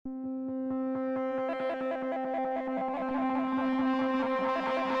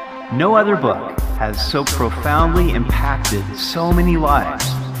No other book has so profoundly impacted so many lives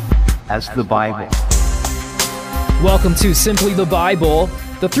as the Bible. Welcome to Simply the Bible,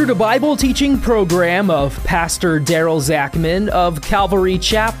 the Through the Bible teaching program of Pastor Daryl Zachman of Calvary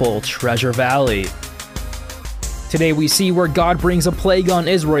Chapel, Treasure Valley. Today we see where God brings a plague on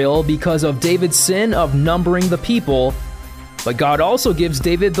Israel because of David's sin of numbering the people, but God also gives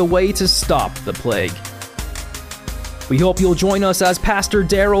David the way to stop the plague. We hope you'll join us as Pastor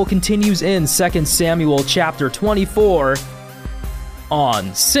Daryl continues in 2 Samuel chapter 24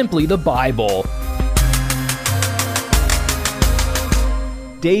 on Simply the Bible.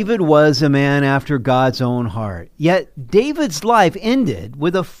 David was a man after God's own heart. Yet David's life ended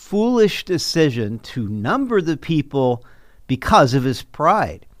with a foolish decision to number the people because of his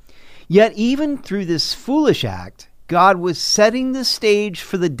pride. Yet even through this foolish act, God was setting the stage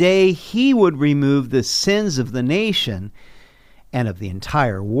for the day he would remove the sins of the nation and of the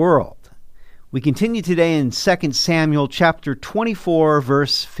entire world. We continue today in 2 Samuel chapter 24,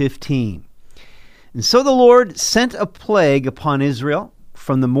 verse 15. And so the Lord sent a plague upon Israel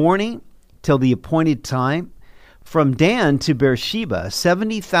from the morning till the appointed time. From Dan to Beersheba,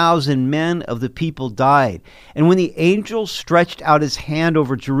 70,000 men of the people died. And when the angel stretched out his hand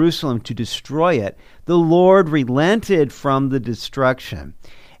over Jerusalem to destroy it, the Lord relented from the destruction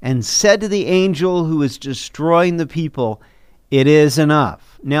and said to the angel who was destroying the people, "It is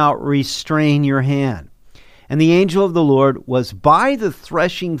enough. Now restrain your hand." And the angel of the Lord was by the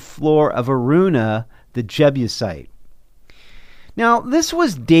threshing floor of Araunah the Jebusite. Now, this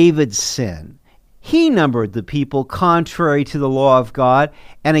was David's sin. He numbered the people contrary to the law of God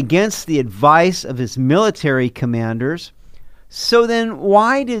and against the advice of his military commanders. So then,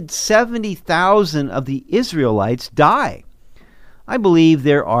 why did 70,000 of the Israelites die? I believe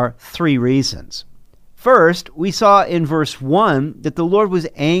there are three reasons. First, we saw in verse 1 that the Lord was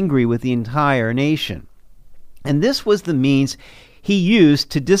angry with the entire nation, and this was the means he used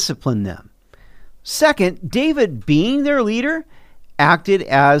to discipline them. Second, David, being their leader, acted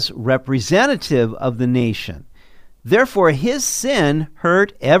as representative of the nation. Therefore, his sin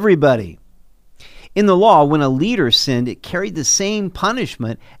hurt everybody. In the law, when a leader sinned, it carried the same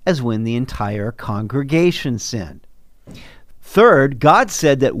punishment as when the entire congregation sinned. Third, God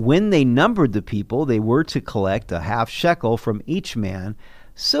said that when they numbered the people, they were to collect a half shekel from each man,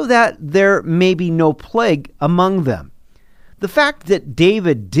 so that there may be no plague among them. The fact that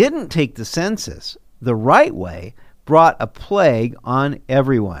David didn't take the census the right way brought a plague on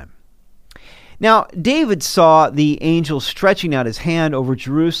everyone. Now, David saw the angel stretching out his hand over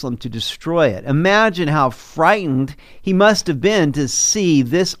Jerusalem to destroy it. Imagine how frightened he must have been to see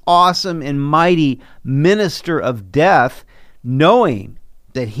this awesome and mighty minister of death, knowing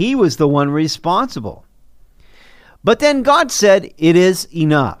that he was the one responsible. But then God said, "It is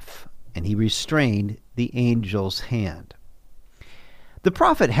enough," and he restrained the angel's hand. The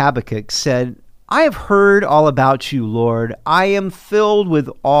prophet Habakkuk said, "I have heard all about you, Lord. I am filled with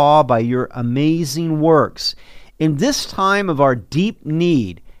awe by your amazing works. In this time of our deep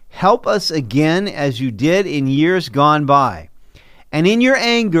need, help us again as you did in years gone by. And in your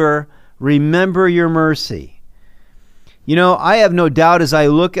anger, remember your mercy." You know, I have no doubt as I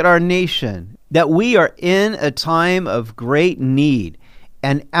look at our nation that we are in a time of great need.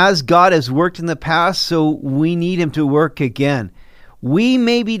 And as God has worked in the past, so we need him to work again. We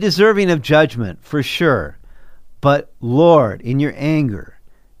may be deserving of judgment, for sure. But Lord, in your anger,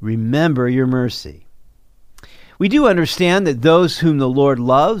 remember your mercy. We do understand that those whom the Lord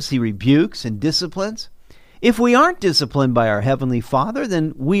loves, he rebukes and disciplines. If we aren't disciplined by our Heavenly Father,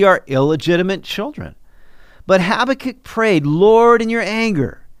 then we are illegitimate children. But Habakkuk prayed, "Lord, in your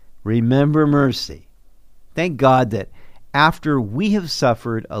anger, remember mercy." Thank God that after we have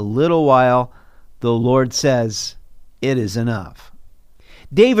suffered a little while, the Lord says, "It is enough."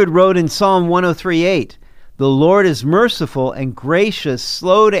 David wrote in Psalm 103:8, "The Lord is merciful and gracious,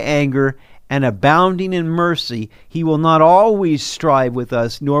 slow to anger, and abounding in mercy. He will not always strive with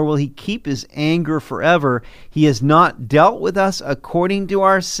us, nor will he keep his anger forever. He has not dealt with us according to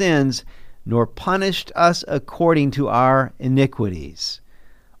our sins, nor punished us according to our iniquities."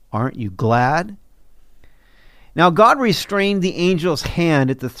 Aren't you glad? Now God restrained the angel's hand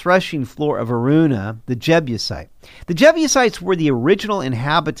at the threshing floor of Araunah the Jebusite. The Jebusites were the original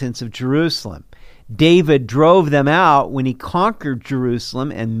inhabitants of Jerusalem. David drove them out when he conquered Jerusalem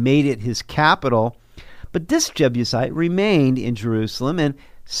and made it his capital. But this Jebusite remained in Jerusalem and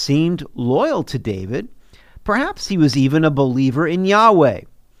seemed loyal to David. Perhaps he was even a believer in Yahweh.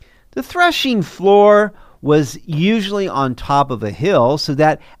 The threshing floor was usually on top of a hill, so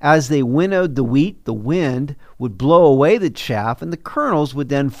that as they winnowed the wheat, the wind would blow away the chaff, and the kernels would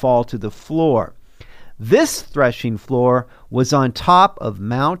then fall to the floor. This threshing floor was on top of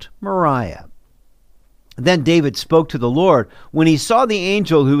Mount Moriah. Then David spoke to the Lord when he saw the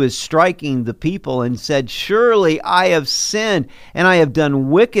angel who was striking the people, and said, "Surely I have sinned, and I have done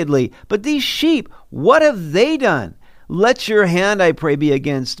wickedly. But these sheep, what have they done? Let your hand, I pray, be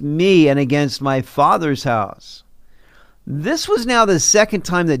against me and against my father's house." This was now the second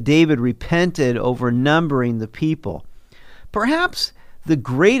time that David repented over numbering the people. Perhaps the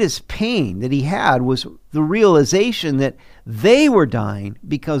greatest pain that he had was the realization that they were dying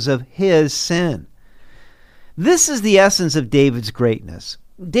because of his sin. This is the essence of David's greatness.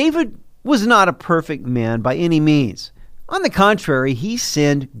 David was not a perfect man by any means. On the contrary, he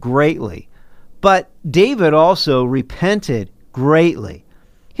sinned greatly. But David also repented greatly.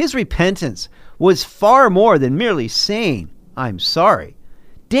 His repentance was far more than merely saying, "I'm sorry."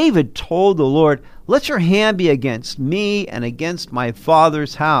 David told the Lord, "Let your hand be against me and against my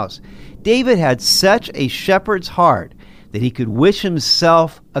father's house." David had such a shepherd's heart that he could wish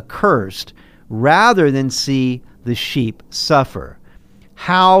himself accursed rather than see the sheep suffer.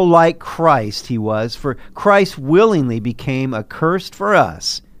 How like Christ he was, for Christ willingly became accursed for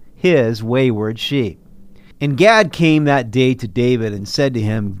us, his wayward sheep. And Gad came that day to David and said to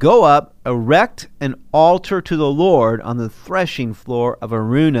him, "Go up, erect an altar to the Lord on the threshing floor of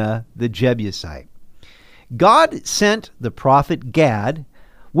Araunah the Jebusite." God sent the prophet Gad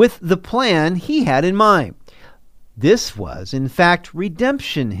with the plan he had in mind. This was, in fact,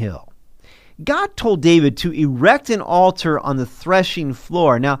 Redemption Hill. God told David to erect an altar on the threshing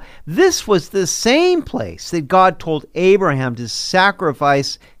floor. Now, this was the same place that God told Abraham to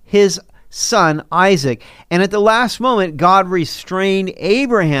sacrifice his son Isaac. And at the last moment, God restrained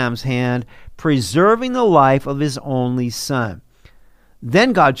Abraham's hand, preserving the life of his only son.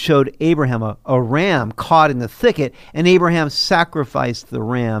 Then God showed Abraham a ram caught in the thicket, and Abraham sacrificed the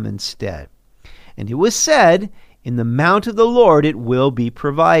ram instead. And it was said, "In the mount of the Lord it will be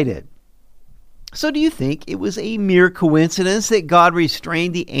provided." So do you think it was a mere coincidence that God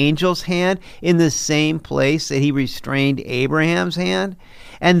restrained the angel's hand in the same place that he restrained Abraham's hand?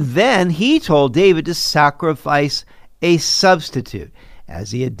 And then he told David to sacrifice a substitute,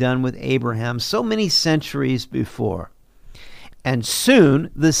 as he had done with Abraham so many centuries before. And soon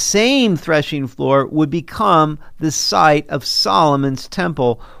the same threshing floor would become the site of Solomon's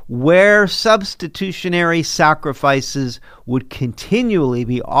temple, where substitutionary sacrifices would continually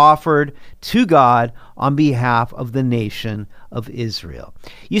be offered to God on behalf of the nation of Israel.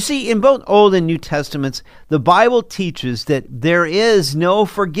 You see, in both Old and New Testaments, the Bible teaches that there is no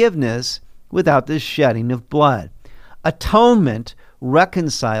forgiveness without the shedding of blood. Atonement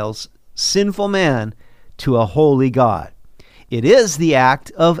reconciles sinful man to a holy God. It is the act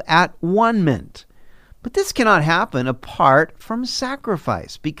of at-one-ment. But this cannot happen apart from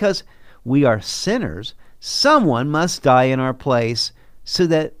sacrifice. Because we are sinners, someone must die in our place so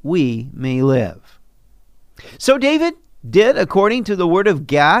that we may live. So David did according to the word of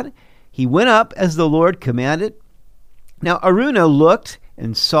Gad. He went up as the Lord commanded. Now Araunah looked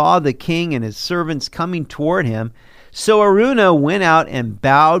and saw the king and his servants coming toward him. So Araunah went out and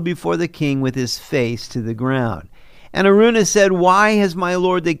bowed before the king with his face to the ground. And Araunah said, "Why has my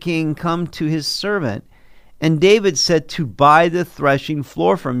lord the king come to his servant?" And David said, "To buy the threshing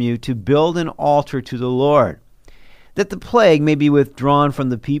floor from you, to build an altar to the Lord, that the plague may be withdrawn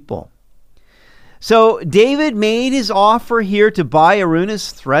from the people." So David made his offer here to buy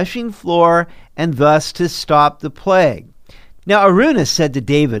Araunah's threshing floor and thus to stop the plague. Now Araunah said to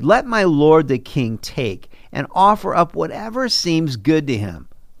David, "Let my lord the king take and offer up whatever seems good to him.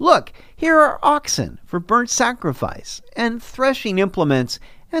 Look, here are oxen for burnt sacrifice, and threshing implements,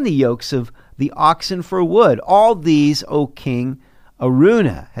 and the yokes of the oxen for wood. All these, O king,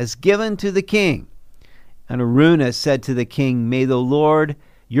 Araunah has given to the king." And Araunah said to the king, "May the Lord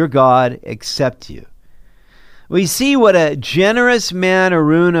your God accept you." We see what a generous man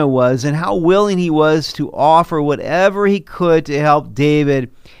Araunah was, and how willing he was to offer whatever he could to help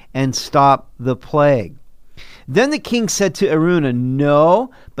David and stop the plague. Then the king said to Araunah,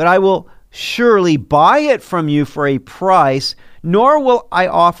 "No, but I will surely buy it from you for a price, nor will I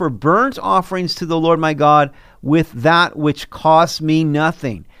offer burnt offerings to the Lord my God with that which costs me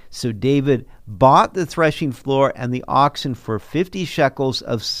nothing." So David bought the threshing floor and the oxen for 50 shekels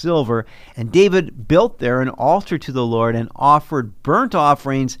of silver, and David built there an altar to the Lord and offered burnt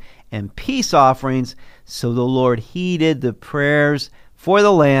offerings and peace offerings. So the Lord heeded the prayers for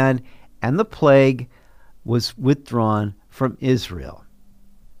the land, and the plague was withdrawn from Israel.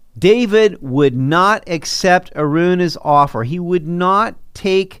 David would not accept Araunah's offer. He would not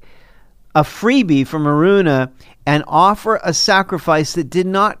take a freebie from Araunah and offer a sacrifice that did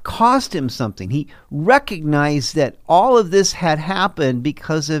not cost him something. He recognized that all of this had happened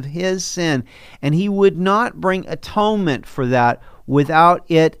because of his sin, and he would not bring atonement for that without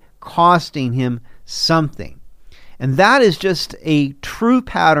it costing him something. And that is just a true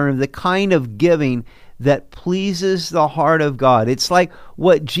pattern of the kind of giving that pleases the heart of God. It's like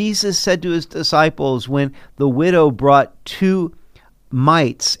what Jesus said to his disciples when the widow brought 2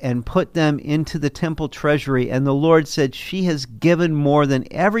 mites and put them into the temple treasury, and the Lord said, she has given more than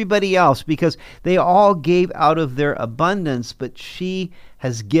everybody else because they all gave out of their abundance, but she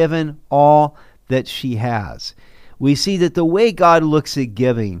has given all that she has. We see that the way God looks at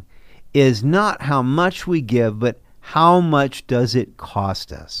giving is not how much we give, but how much does it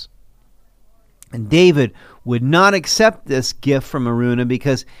cost us. And David would not accept this gift from Araunah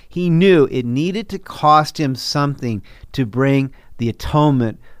because he knew it needed to cost him something to bring the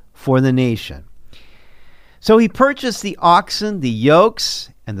atonement for the nation. So he purchased the oxen, the yokes,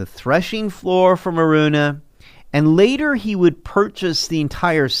 and the threshing floor from Araunah, and later he would purchase the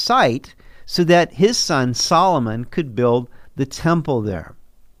entire site so that his son Solomon could build the temple there.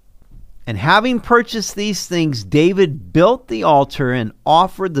 And having purchased these things, David built the altar and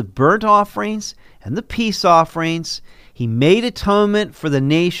offered the burnt offerings and the peace offerings. He made atonement for the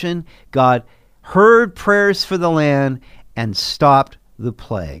nation. God heard prayers for the land and stopped the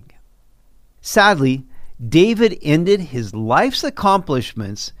plague. Sadly, David ended his life's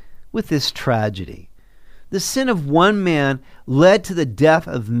accomplishments with this tragedy. The sin of one man led to the death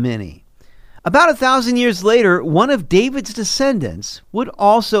of many. About 1,000 years later, one of David's descendants would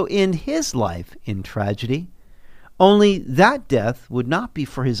also end his life in tragedy. Only that death would not be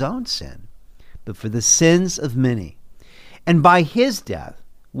for his own sin, but for the sins of many. And by his death,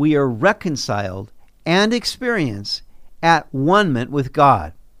 we are reconciled and experience at one-ment with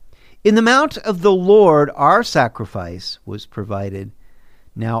God. In the mount of the Lord, our sacrifice was provided.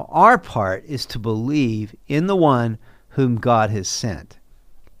 Now our part is to believe in the one whom God has sent.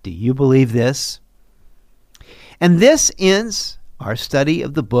 Do you believe this? And this ends our study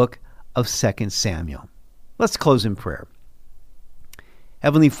of the book of 2 Samuel. Let's close in prayer.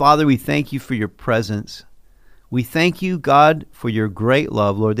 Heavenly Father, we thank you for your presence. We thank you, God, for your great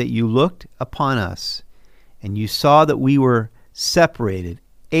love, Lord, that you looked upon us and you saw that we were separated,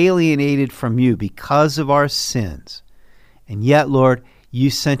 alienated from you because of our sins. And yet, Lord,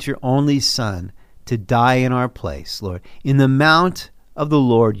 you sent your only Son to die in our place, Lord. In the mount of the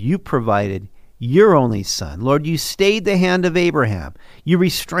Lord, you provided your only Son. Lord, you stayed the hand of Abraham. You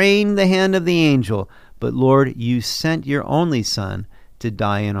restrained the hand of the angel. But Lord, you sent your only Son to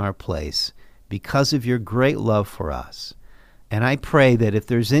die in our place because of your great love for us. And I pray that if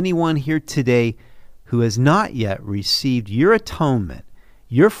there's anyone here today who has not yet received your atonement,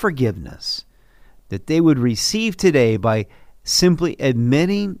 your forgiveness, that they would receive today by simply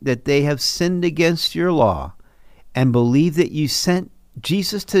admitting that they have sinned against your law and believe that you sent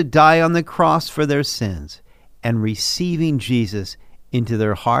Jesus to die on the cross for their sins, and receiving Jesus into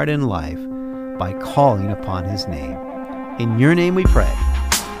their heart and life by calling upon his name. In your name we pray.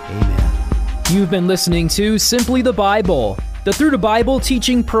 Amen. You've been listening to Simply the Bible, the Through the Bible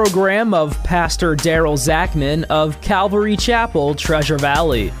teaching program of Pastor Daryl Zachman of Calvary Chapel, Treasure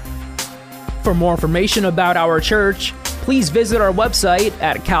Valley. For more information about our church, please visit our website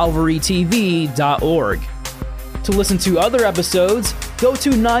at calvarytv.org. To listen to other episodes, go to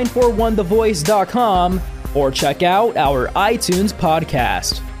 941thevoice.com or check out our iTunes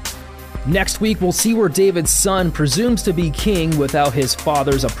podcast. Next week, we'll see where David's son presumes to be king without his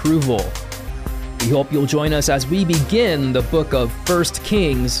father's approval. We hope you'll join us as we begin the book of 1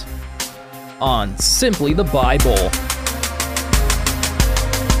 Kings on Simply the Bible.